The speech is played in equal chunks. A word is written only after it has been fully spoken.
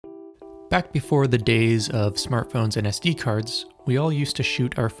Back before the days of smartphones and SD cards, we all used to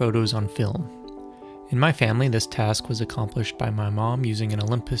shoot our photos on film. In my family, this task was accomplished by my mom using an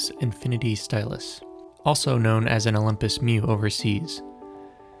Olympus Infinity stylus, also known as an Olympus Mju overseas.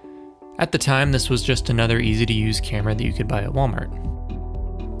 At the time, this was just another easy-to-use camera that you could buy at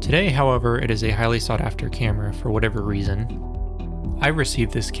Walmart. Today, however, it is a highly sought-after camera for whatever reason. I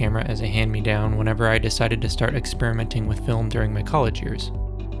received this camera as a hand-me-down whenever I decided to start experimenting with film during my college years.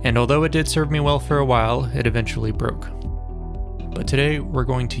 And although it did serve me well for a while, it eventually broke. But today, we're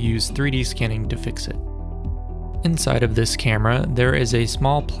going to use 3D scanning to fix it. Inside of this camera, there is a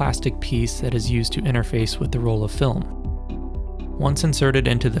small plastic piece that is used to interface with the roll of film. Once inserted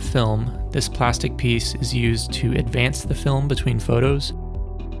into the film, this plastic piece is used to advance the film between photos,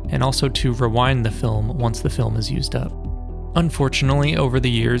 and also to rewind the film once the film is used up. Unfortunately, over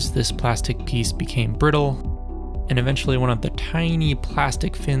the years, this plastic piece became brittle, and eventually one of the tiny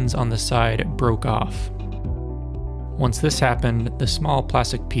plastic fins on the side broke off. Once this happened, the small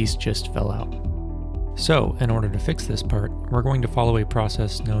plastic piece just fell out. So, in order to fix this part, we're going to follow a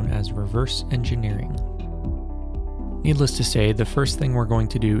process known as reverse engineering. Needless to say, the first thing we're going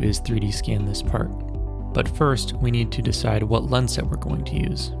to do is 3D scan this part. But first, we need to decide what lens set we're going to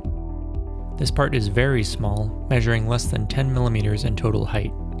use. This part is very small, measuring less than 10 millimeters in total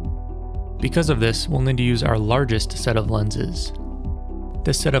height. Because of this, we'll need to use our largest set of lenses.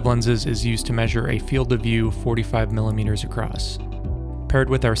 This set of lenses is used to measure a field of view 45 millimeters across. Paired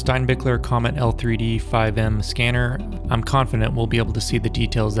with our Steinbichler Comet L3D 5M scanner, I'm confident we'll be able to see the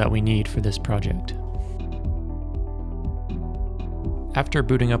details that we need for this project. After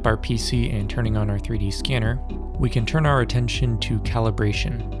booting up our PC and turning on our 3D scanner, we can turn our attention to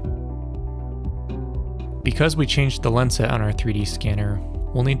calibration. Because we changed the lens set on our 3D scanner,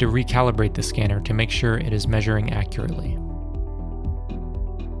 we'll need to recalibrate the scanner to make sure it is measuring accurately.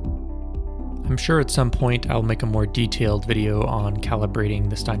 I'm sure at some point I'll make a more detailed video on calibrating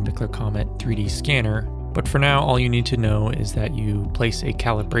the Steinbichler Comet 3D scanner, but for now all you need to know is that you place a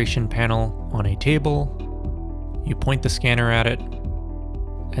calibration panel on a table, you point the scanner at it,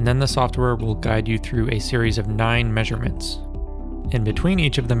 and then the software will guide you through a series of 9 measurements. In between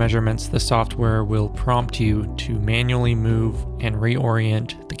each of the measurements, the software will prompt you to manually move and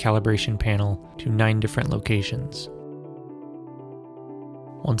reorient the calibration panel to 9 different locations.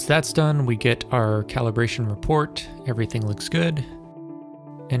 Once that's done, we get our calibration report, everything looks good.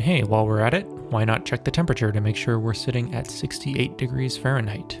 And hey, while we're at it, why not check the temperature to make sure we're sitting at 68 degrees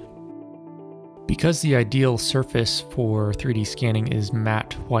Fahrenheit. Because the ideal surface for 3D scanning is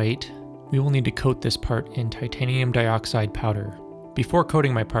matte white, we will need to coat this part in titanium dioxide powder. Before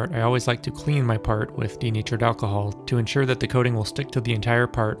coating my part, I always like to clean my part with denatured alcohol to ensure that the coating will stick to the entire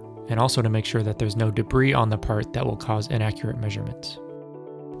part, and also to make sure that there's no debris on the part that will cause inaccurate measurements.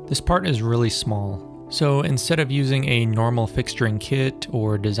 This part is really small, so instead of using a normal fixturing kit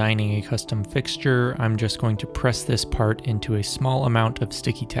or designing a custom fixture, I'm just going to press this part into a small amount of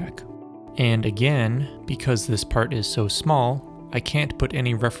sticky tack. And again, because this part is so small, I can't put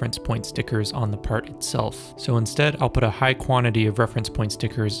any reference point stickers on the part itself, so instead I'll put a high quantity of reference point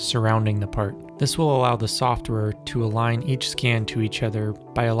stickers surrounding the part. This will allow the software to align each scan to each other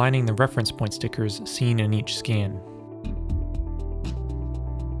by aligning the reference point stickers seen in each scan.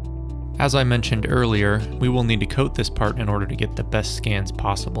 As I mentioned earlier, we will need to coat this part in order to get the best scans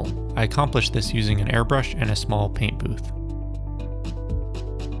possible. I accomplished this using an airbrush and a small paint booth.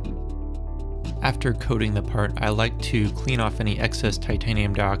 After coating the part, I like to clean off any excess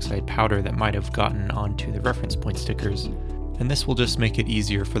titanium dioxide powder that might have gotten onto the reference point stickers, and this will just make it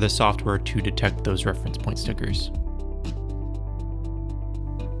easier for the software to detect those reference point stickers.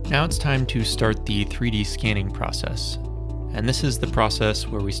 Now it's time to start the 3D scanning process, and this is the process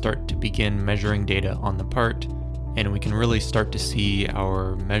where we start to begin measuring data on the part, and we can really start to see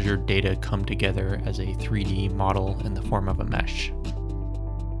our measured data come together as a 3D model in the form of a mesh.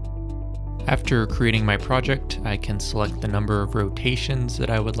 After creating my project, I can select the number of rotations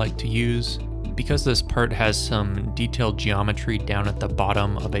that I would like to use. Because this part has some detailed geometry down at the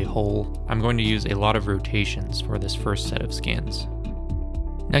bottom of a hole, I'm going to use a lot of rotations for this first set of scans.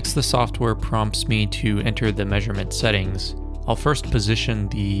 Next, the software prompts me to enter the measurement settings. I'll first position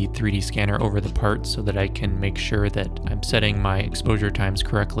the 3D scanner over the part so that I can make sure that I'm setting my exposure times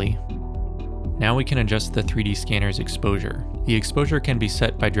correctly. Now we can adjust the 3D scanner's exposure. The exposure can be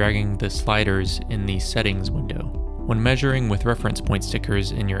set by dragging the sliders in the settings window. When measuring with reference point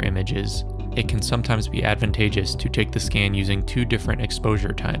stickers in your images, it can sometimes be advantageous to take the scan using 2 different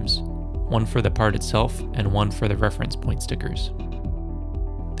exposure times, one for the part itself and one for the reference point stickers.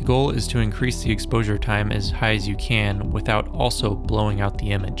 The goal is to increase the exposure time as high as you can without also blowing out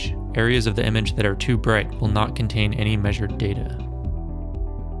the image. Areas of the image that are too bright will not contain any measured data.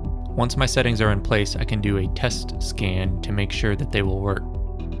 Once my settings are in place, I can do a test scan to make sure that they will work.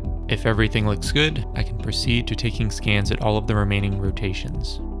 If everything looks good, I can proceed to taking scans at all of the remaining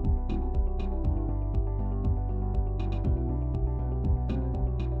rotations.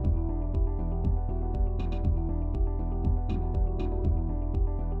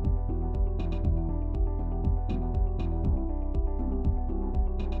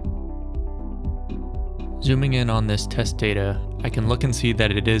 Zooming in on this test data, I can look and see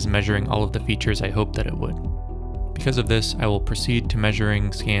that it is measuring all of the features I hoped that it would. Because of this, I will proceed to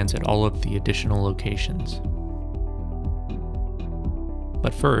measuring scans at all of the additional locations.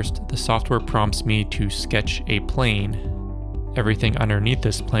 But first, the software prompts me to sketch a plane. Everything underneath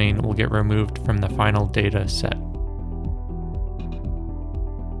this plane will get removed from the final data set.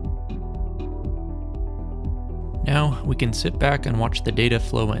 Now, we can sit back and watch the data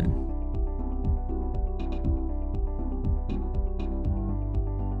flow in.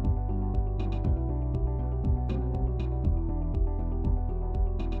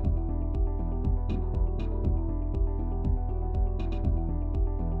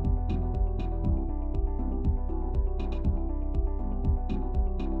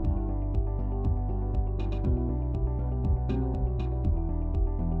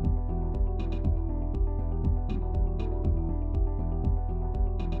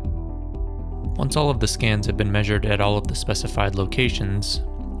 Once all of the scans have been measured at all of the specified locations,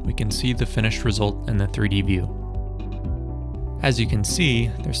 we can see the finished result in the 3D view. As you can see,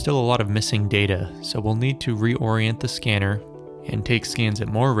 there's still a lot of missing data, so we'll need to reorient the scanner and take scans at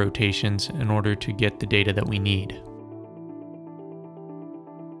more rotations in order to get the data that we need.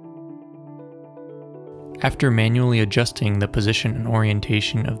 After manually adjusting the position and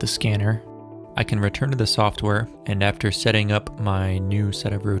orientation of the scanner, I can return to the software, and after setting up my new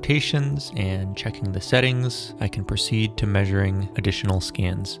set of rotations and checking the settings, I can proceed to measuring additional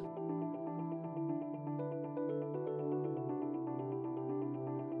scans.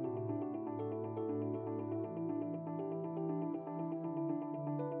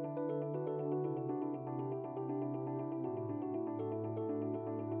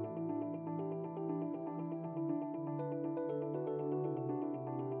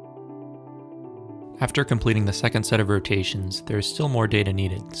 After completing the second set of rotations, there is still more data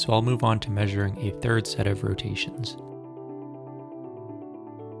needed, so I'll move on to measuring a third set of rotations.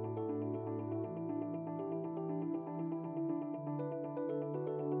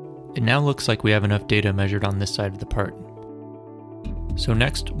 It now looks like we have enough data measured on this side of the part. So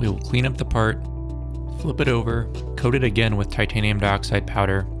next, we will clean up the part, flip it over, coat it again with titanium dioxide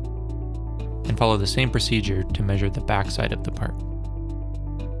powder, and follow the same procedure to measure the back side of the part.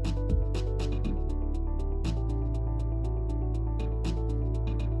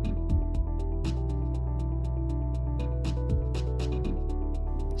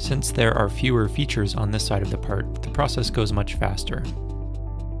 Since there are fewer features on this side of the part, the process goes much faster.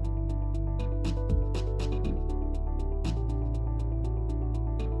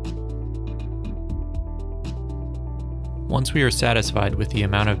 Once we are satisfied with the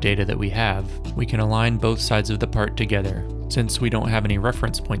amount of data that we have, we can align both sides of the part together. Since we don't have any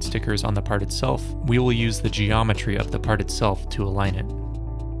reference point stickers on the part itself, we will use the geometry of the part itself to align it.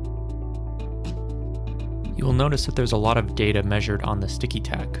 You will notice that there's a lot of data measured on the sticky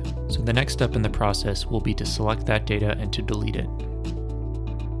tack, so the next step in the process will be to select that data and to delete it.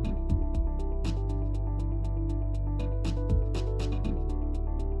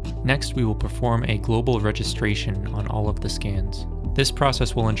 Next, we will perform a global registration on all of the scans. This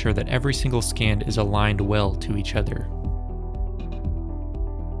process will ensure that every single scan is aligned well to each other.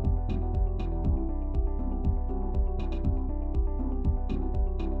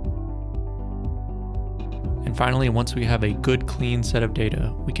 And finally, once we have a good clean set of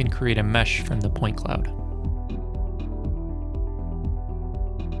data, we can create a mesh from the point cloud.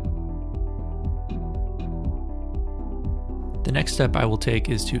 The next step I will take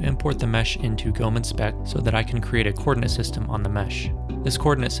is to import the mesh into Gom Inspect so that I can create a coordinate system on the mesh. This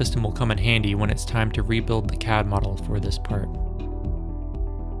coordinate system will come in handy when it's time to rebuild the CAD model for this part.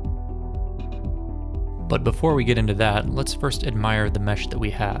 But before we get into that, let's first admire the mesh that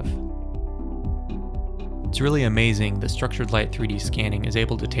we have. It's really amazing that Structured Light 3D scanning is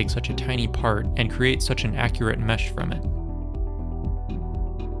able to take such a tiny part and create such an accurate mesh from it.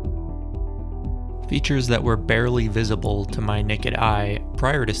 Features that were barely visible to my naked eye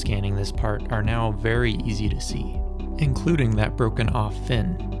prior to scanning this part are now very easy to see, including that broken off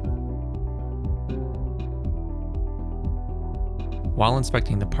fin. While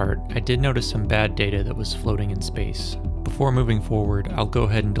inspecting the part, I did notice some bad data that was floating in space. Before before moving forward, I'll go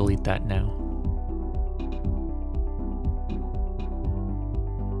ahead and delete that now.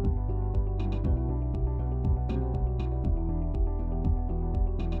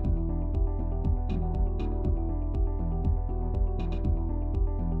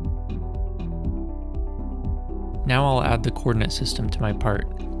 Now I'll add the coordinate system to my part.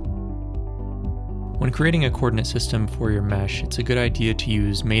 When creating a coordinate system for your mesh, it's a good idea to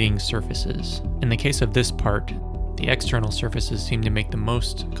use mating surfaces. In the case of this part, the external surfaces seem to make the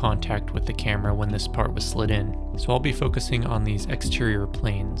most contact with the camera when this part was slid in, so I'll be focusing on these exterior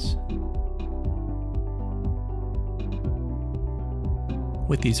planes.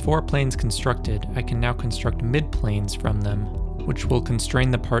 With these 4 planes constructed, I can now construct mid-planes from them, which will constrain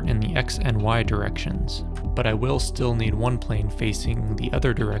the part in the X and Y directions, but I will still need one plane facing the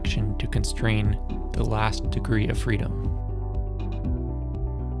other direction to constrain the last degree of freedom.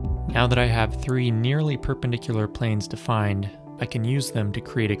 Now that I have 3 nearly perpendicular planes defined, I can use them to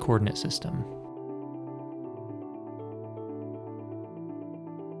create a coordinate system.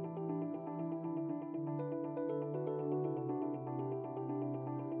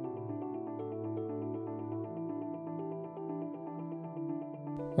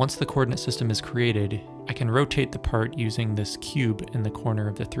 Once the coordinate system is created, I can rotate the part using this cube in the corner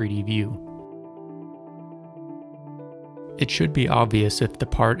of the 3D view. It should be obvious if the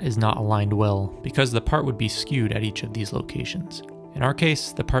part is not aligned well, because the part would be skewed at each of these locations. In our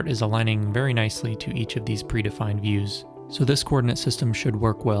case, the part is aligning very nicely to each of these predefined views, so this coordinate system should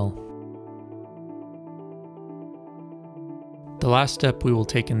work well. The last step we will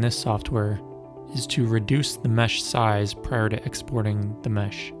take in this software is to reduce the mesh size prior to exporting the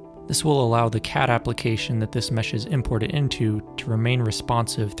mesh. This will allow the CAD application that this mesh is imported into to remain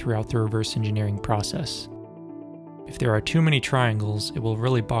responsive throughout the reverse engineering process. If there are too many triangles, it will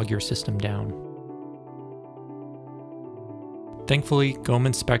really bog your system down. Thankfully, Gom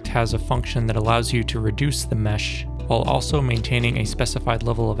Inspect has a function that allows you to reduce the mesh while also maintaining a specified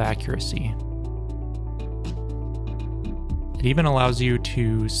level of accuracy. It even allows you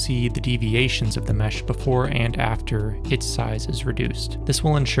to see the deviations of the mesh before and after its size is reduced. This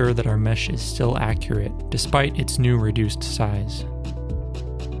will ensure that our mesh is still accurate despite its new reduced size.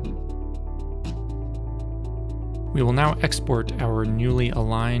 We will now export our newly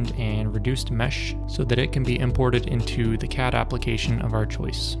aligned and reduced mesh so that it can be imported into the CAD application of our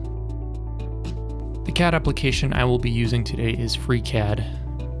choice. The CAD application I will be using today is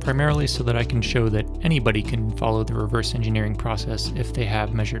FreeCAD, primarily so that I can show that anybody can follow the reverse engineering process if they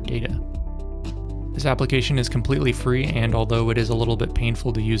have measured data. This application is completely free, and although it is a little bit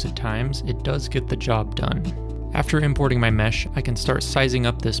painful to use at times, it does get the job done. After importing my mesh, I can start sizing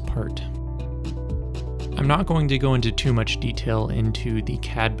up this part. I'm not going to go into too much detail into the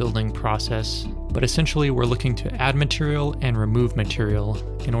CAD building process, but essentially we're looking to add material and remove material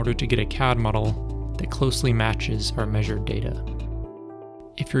in order to get a CAD model that closely matches our measured data.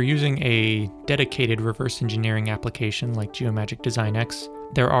 If you're using a dedicated reverse engineering application like Geomagic Design X,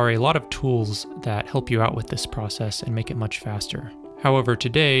 there are a lot of tools that help you out with this process and make it much faster. However,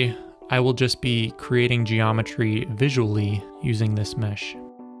 today, I will just be creating geometry visually using this mesh.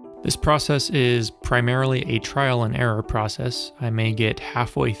 This process is primarily a trial and error process. I may get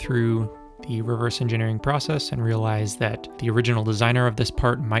halfway through the reverse engineering process and realize that the original designer of this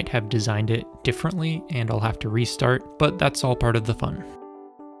part might have designed it differently and I'll have to restart, but that's all part of the fun.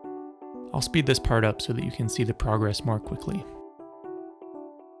 I'll speed this part up so that you can see the progress more quickly.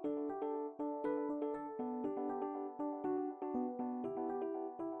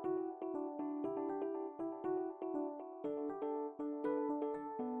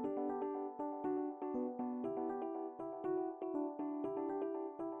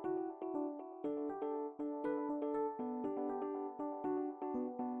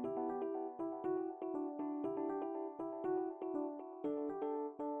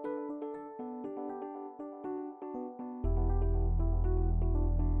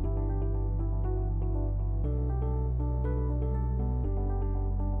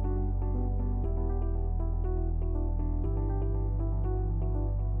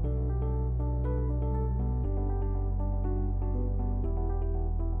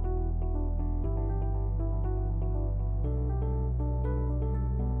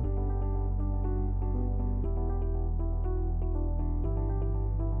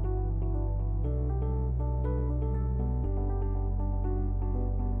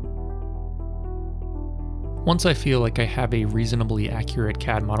 Once I feel like I have a reasonably accurate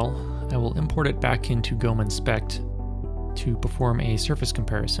CAD model, I will import it back into Gom Inspect to perform a surface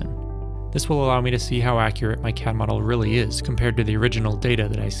comparison. This will allow me to see how accurate my CAD model really is compared to the original data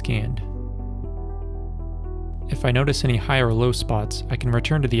that I scanned. If I notice any high or low spots, I can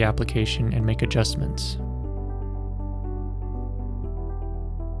return to the application and make adjustments.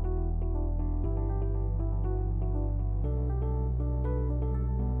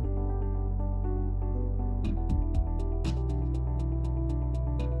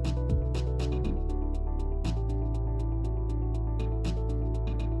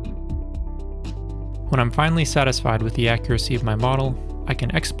 When I'm finally satisfied with the accuracy of my model, I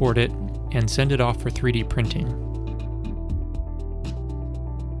can export it and send it off for 3D printing.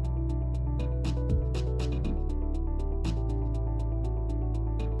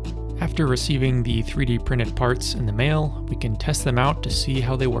 After receiving the 3D printed parts in the mail, we can test them out to see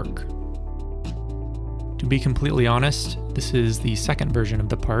how they work. To be completely honest, this is the second version of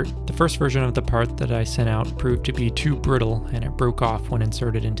the part. The first version of the part that I sent out proved to be too brittle and it broke off when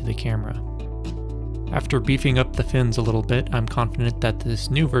inserted into the camera. After beefing up the fins a little bit, I'm confident that this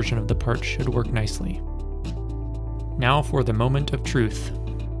new version of the part should work nicely. Now for the moment of truth.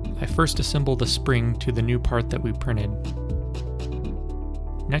 I first assemble the spring to the new part that we printed.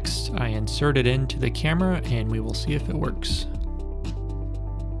 Next, I insert it into the camera and we will see if it works.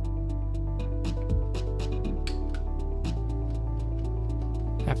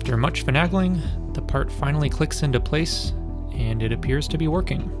 After much finagling, the part finally clicks into place and it appears to be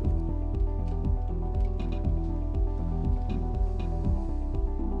working.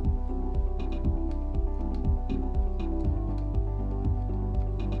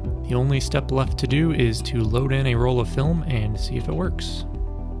 The only step left to do is to load in a roll of film and see if it works.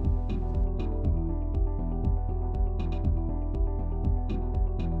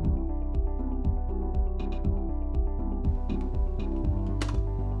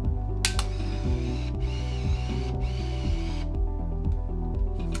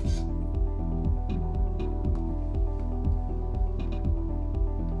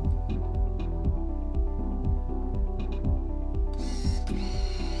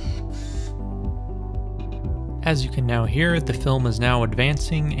 As you can now hear, the film is now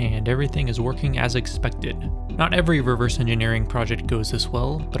advancing and everything is working as expected. Not every reverse engineering project goes this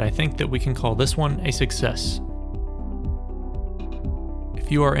well, but I think that we can call this one a success.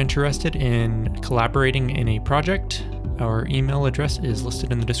 If you are interested in collaborating in a project, our email address is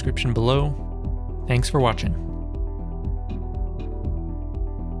listed in the description below. Thanks for watching.